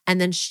light. And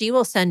then she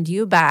will send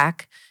you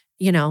back,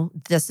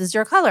 this is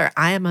your color.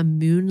 I am a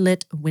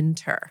moonlit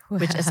winter,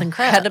 which is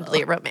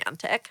incredibly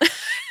romantic.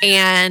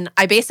 And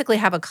I basically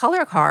have a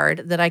color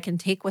card that I can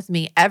take with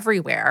me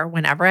everywhere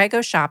whenever I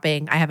go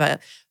shopping. I have a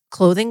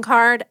clothing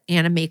card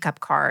and a makeup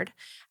card.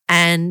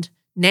 And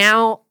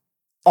now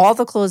all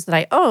the clothes that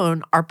I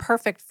own are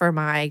perfect for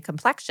my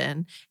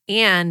complexion,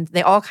 and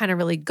they all kind of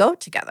really go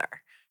together.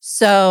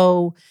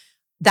 So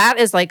that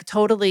is like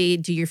totally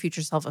do your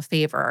future self a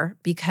favor,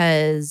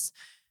 because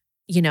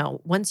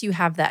once you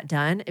have that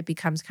done, it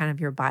becomes kind of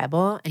your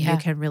Bible, and you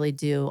can really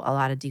do a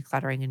lot of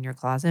decluttering in your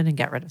closet and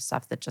get rid of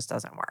stuff that just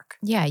doesn't work.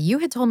 Yeah, you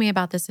had told me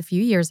about this a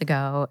few years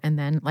ago. And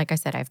then, like I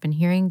said, I've been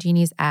hearing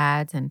Jeannie's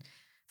ads and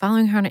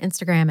following her on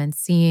Instagram and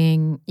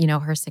seeing,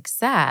 her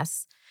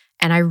success.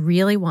 And I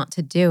really want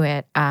to do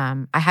it.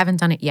 I haven't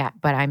done it yet,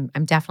 but I'm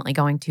definitely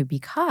going to,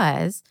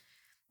 because,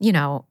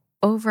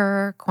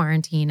 over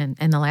quarantine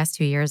and the last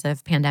 2 years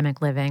of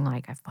pandemic living,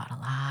 like I've bought a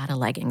lot of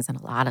leggings and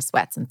a lot of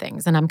sweats and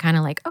things. And I'm kind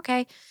of like,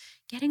 okay,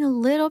 getting a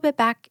little bit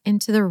back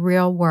into the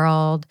real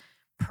world,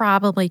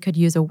 probably could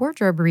use a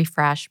wardrobe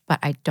refresh, but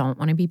I don't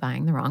want to be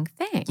buying the wrong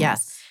thing.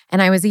 Yes.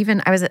 And I was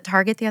at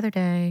Target the other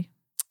day.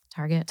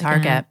 Target.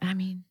 Target. I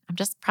mean, I'm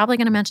just probably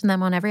going to mention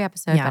them on every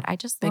episode, Yeah. but I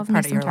just Big love me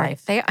part of some your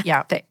Target.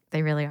 life.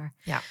 They really are.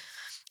 Yeah.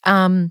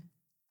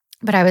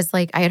 But I was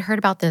like, I had heard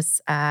about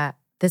this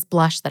this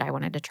blush that I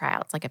wanted to try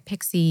out. It's like a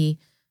Pixie's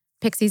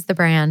the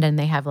brand, and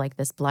they have like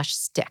this blush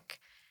stick.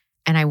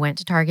 And I went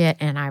to Target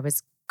and I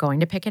was going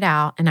to pick it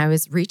out, and I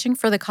was reaching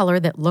for the color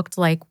that looked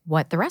like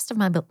what the rest of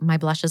my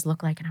blushes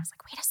look like. And I was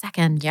like, wait a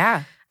second.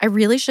 Yeah. I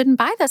really shouldn't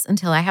buy this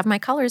until I have my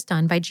colors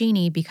done by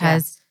Jeannie,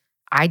 because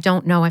I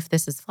don't know if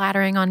this is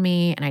flattering on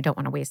me and I don't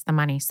want to waste the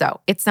money. So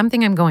it's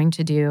something I'm going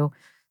to do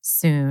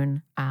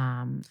soon.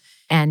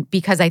 And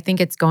because I think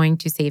it's going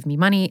to save me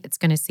money, it's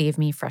going to save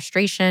me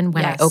frustration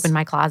when I open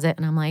my closet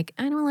and I'm like,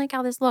 I don't like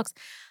how this looks.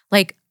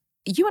 Like,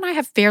 you and I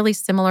have fairly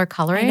similar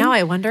coloring. I know.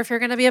 I wonder if you're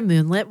going to be a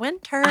moonlit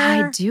winter.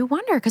 I do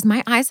wonder, because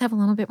my eyes have a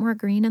little bit more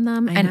green in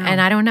them. And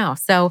I don't know.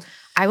 So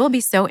I will be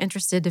so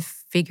interested to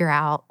figure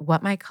out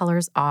what my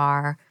colors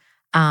are.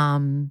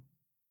 And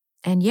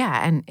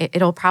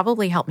it'll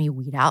probably help me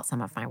weed out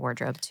some of my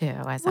wardrobe too.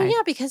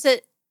 Because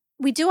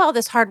we do all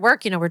this hard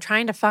work. We're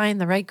trying to find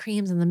the right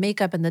creams and the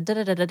makeup and the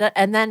da-da-da-da-da.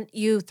 And then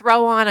you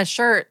throw on a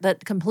shirt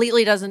that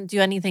completely doesn't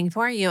do anything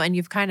for you. And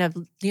you've kind of,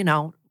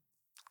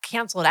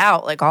 canceled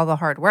out like all the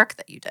hard work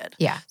that you did.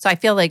 Yeah. So I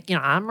feel like,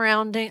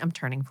 I'm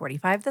turning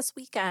 45 this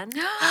weekend.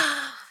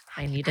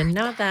 I need to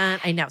know that.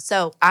 I know.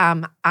 So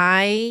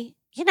you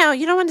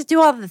don't want to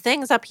do all the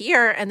things up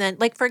here. And then,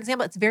 like, for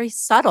example, it's very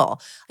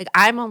subtle. Like,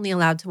 I'm only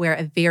allowed to wear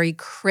a very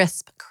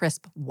crisp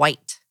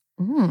white.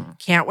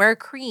 Can't wear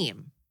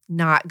cream.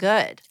 Not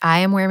good. I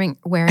am wearing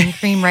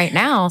cream right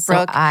now, so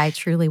Brooke, I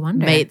truly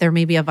wonder. There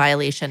may be a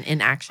violation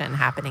in action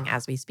happening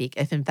as we speak,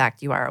 if in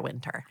fact you are a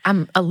winter.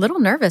 I'm a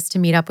little nervous to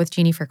meet up with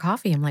Jeannie for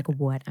coffee. I'm like,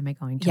 what am I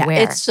going to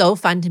wear? It's so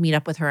fun to meet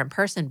up with her in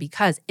person,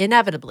 because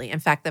inevitably, in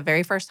fact, the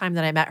very first time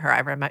that I met her,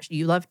 I very much,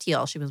 you love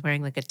teal. She was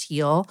wearing like a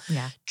teal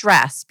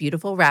dress,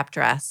 beautiful wrap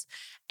dress.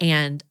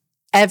 And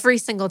every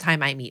single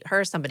time I meet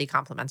her, somebody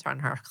compliments her on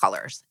her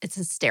colors. It's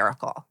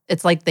hysterical.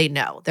 It's like they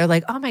know. They're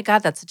like, oh my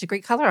God, that's such a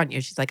great color on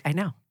you. She's like, I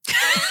know.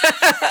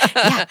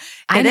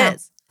 It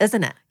is,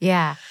 isn't it?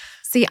 Yeah.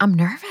 See, I'm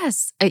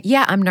nervous.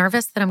 I'm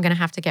nervous that I'm going to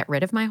have to get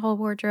rid of my whole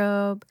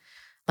wardrobe.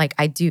 Like,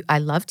 I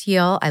love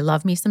teal. I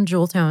love me some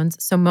jewel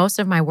tones. So most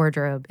of my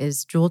wardrobe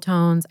is jewel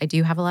tones. I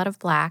do have a lot of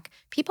black.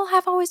 People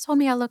have always told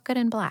me I look good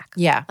in black.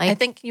 Yeah. I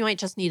think you might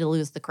just need to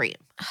lose the cream.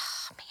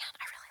 Oh, man.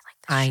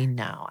 I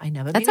know.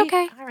 But that's maybe,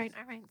 okay. All right.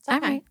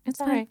 It's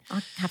all right.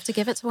 I'll have to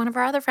give it to one of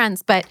our other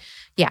friends. But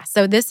yeah,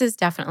 so this is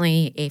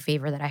definitely a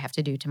favor that I have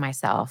to do to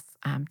myself,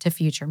 to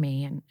future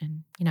me.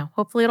 And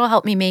hopefully it'll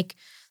help me make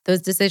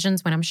those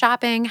decisions when I'm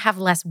shopping, have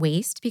less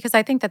waste, because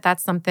I think that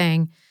that's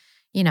something,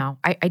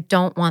 I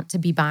don't want to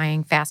be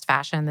buying fast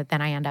fashion that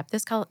then I end up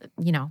this color,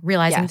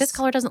 realizing this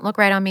color doesn't look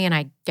right on me and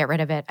I get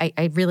rid of it.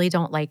 I really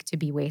don't like to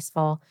be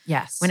wasteful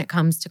when it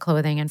comes to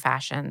clothing and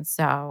fashion.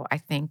 So I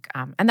think,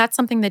 and that's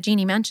something that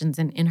Jeannie mentions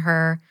in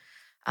her,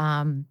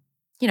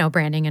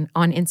 branding and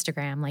on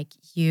Instagram, like,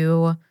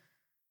 you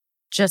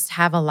just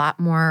have a lot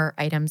more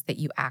items that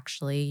you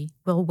actually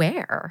will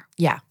wear.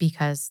 Yeah.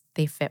 Because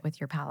they fit with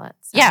your palette.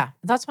 So. Yeah.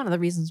 That's one of the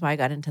reasons why I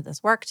got into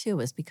this work too,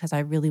 was because I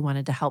really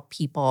wanted to help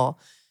people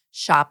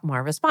shop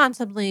more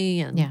responsibly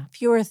and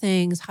fewer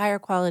things, higher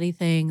quality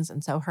things.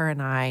 And so her and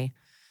I,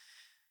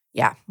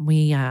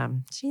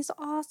 she's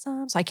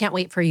awesome. So I can't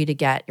wait for you to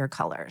get your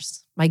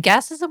colors. My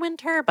guess is a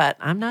winter, but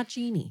I'm not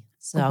Jeannie.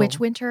 So which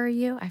winter are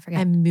you? I forget.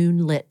 I'm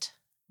moonlit.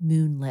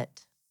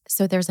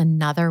 So there's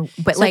another,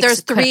 but so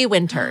there's 3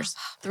 winters,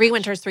 3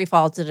 winters, 3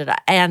 falls,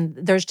 and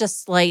there's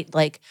just slight,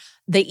 like,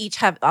 they each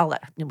have,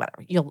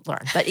 whatever, you'll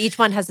learn. But each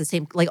one has the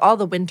same, like, all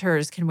the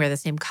winters can wear the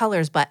same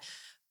colors, but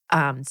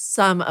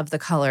some of the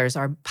colors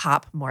are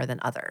pop more than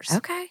others.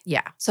 Okay.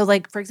 Yeah. So,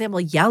 like, for example,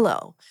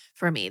 yellow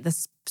for me,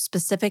 this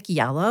specific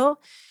yellow,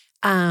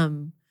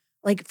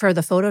 like for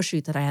the photo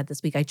shoot that I had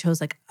this week, I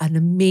chose like an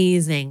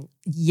amazing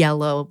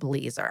yellow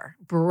blazer,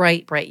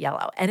 bright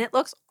yellow. And it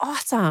looks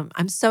awesome.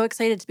 I'm so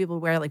excited to be able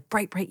to wear like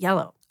bright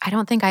yellow. I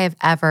don't think I have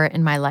ever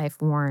in my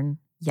life worn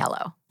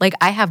yellow. Like,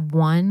 I have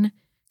one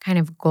kind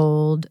of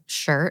gold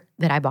shirt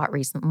that I bought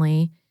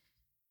recently.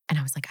 And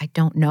I was like, I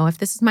don't know if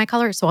this is my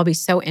color. So I'll be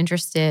so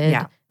interested.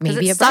 Yeah.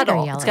 Maybe it's a brighter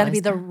subtle. yellow. It's got to be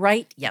the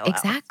right yellow.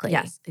 Exactly.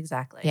 Yes,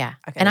 exactly. Yeah.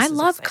 Okay, and I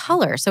love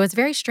color. So it's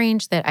very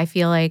strange that I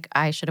feel like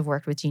I should have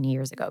worked with Jeannie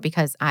years ago,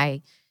 because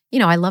I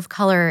love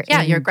color.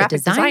 Yeah, you're a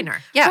graphic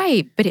designer. Yeah.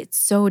 Right. But it's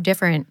so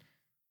different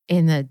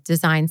in the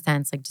design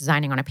sense, like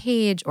designing on a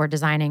page or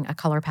designing a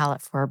color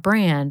palette for a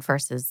brand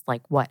versus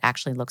like what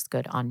actually looks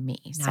good on me.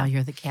 Now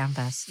you're the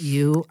canvas.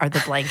 You are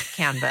the blank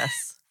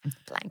canvas.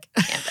 Blank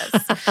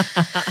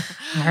canvas.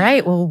 All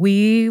right. Well,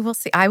 we will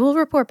see. I will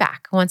report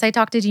back once I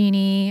talk to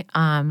Jeannie,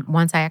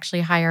 once I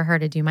actually hire her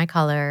to do my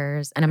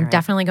colors. And I'm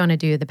definitely going to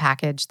do the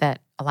package that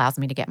allows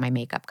me to get my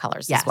makeup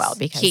colors as well.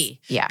 Because,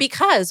 key. Yeah.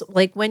 Because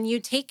like when you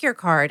take your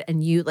card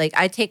and you like,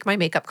 I take my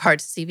makeup card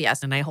to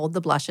CVS and I hold the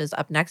blushes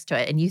up next to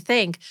it and you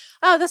think,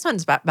 oh, this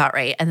one's about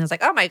right. And it's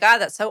like, oh my God,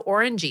 that's so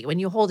orangey. When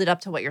you hold it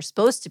up to what you're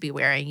supposed to be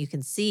wearing, you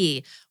can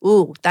see,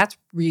 ooh, that's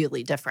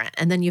really different.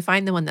 And then you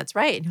find the one that's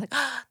right and you're like,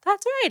 oh,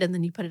 that's right. And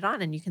then you put it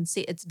on and you can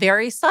see it's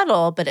very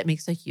subtle, but it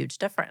makes a huge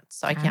difference.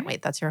 So I can't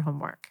wait. That's your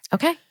homework.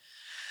 Okay.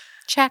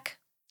 Check.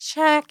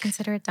 Check.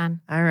 Consider it done.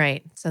 All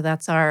right. So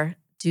that's our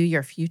do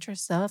your future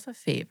self a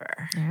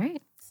favor. All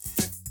right.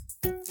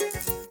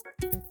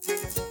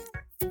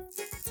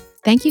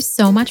 Thank you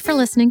so much for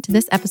listening to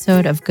this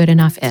episode of Good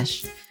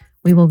Enough-ish.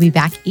 We will be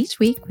back each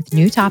week with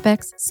new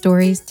topics,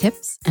 stories,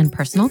 tips, and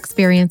personal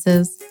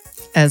experiences,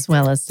 as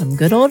well as some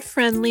good old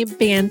friendly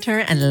banter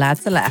and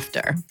lots of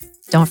laughter.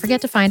 Don't forget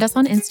to find us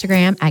on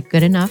Instagram at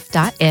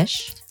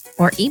goodenoughh.ish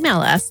or email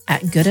us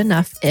at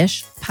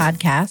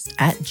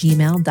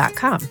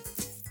goodenoughishpodcast@gmail.com.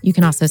 You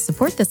can also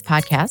support this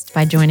podcast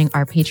by joining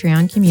our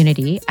Patreon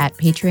community at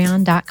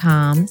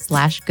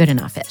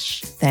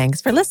patreon.com/goodenoughish.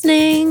 Thanks for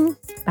listening.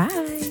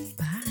 Bye.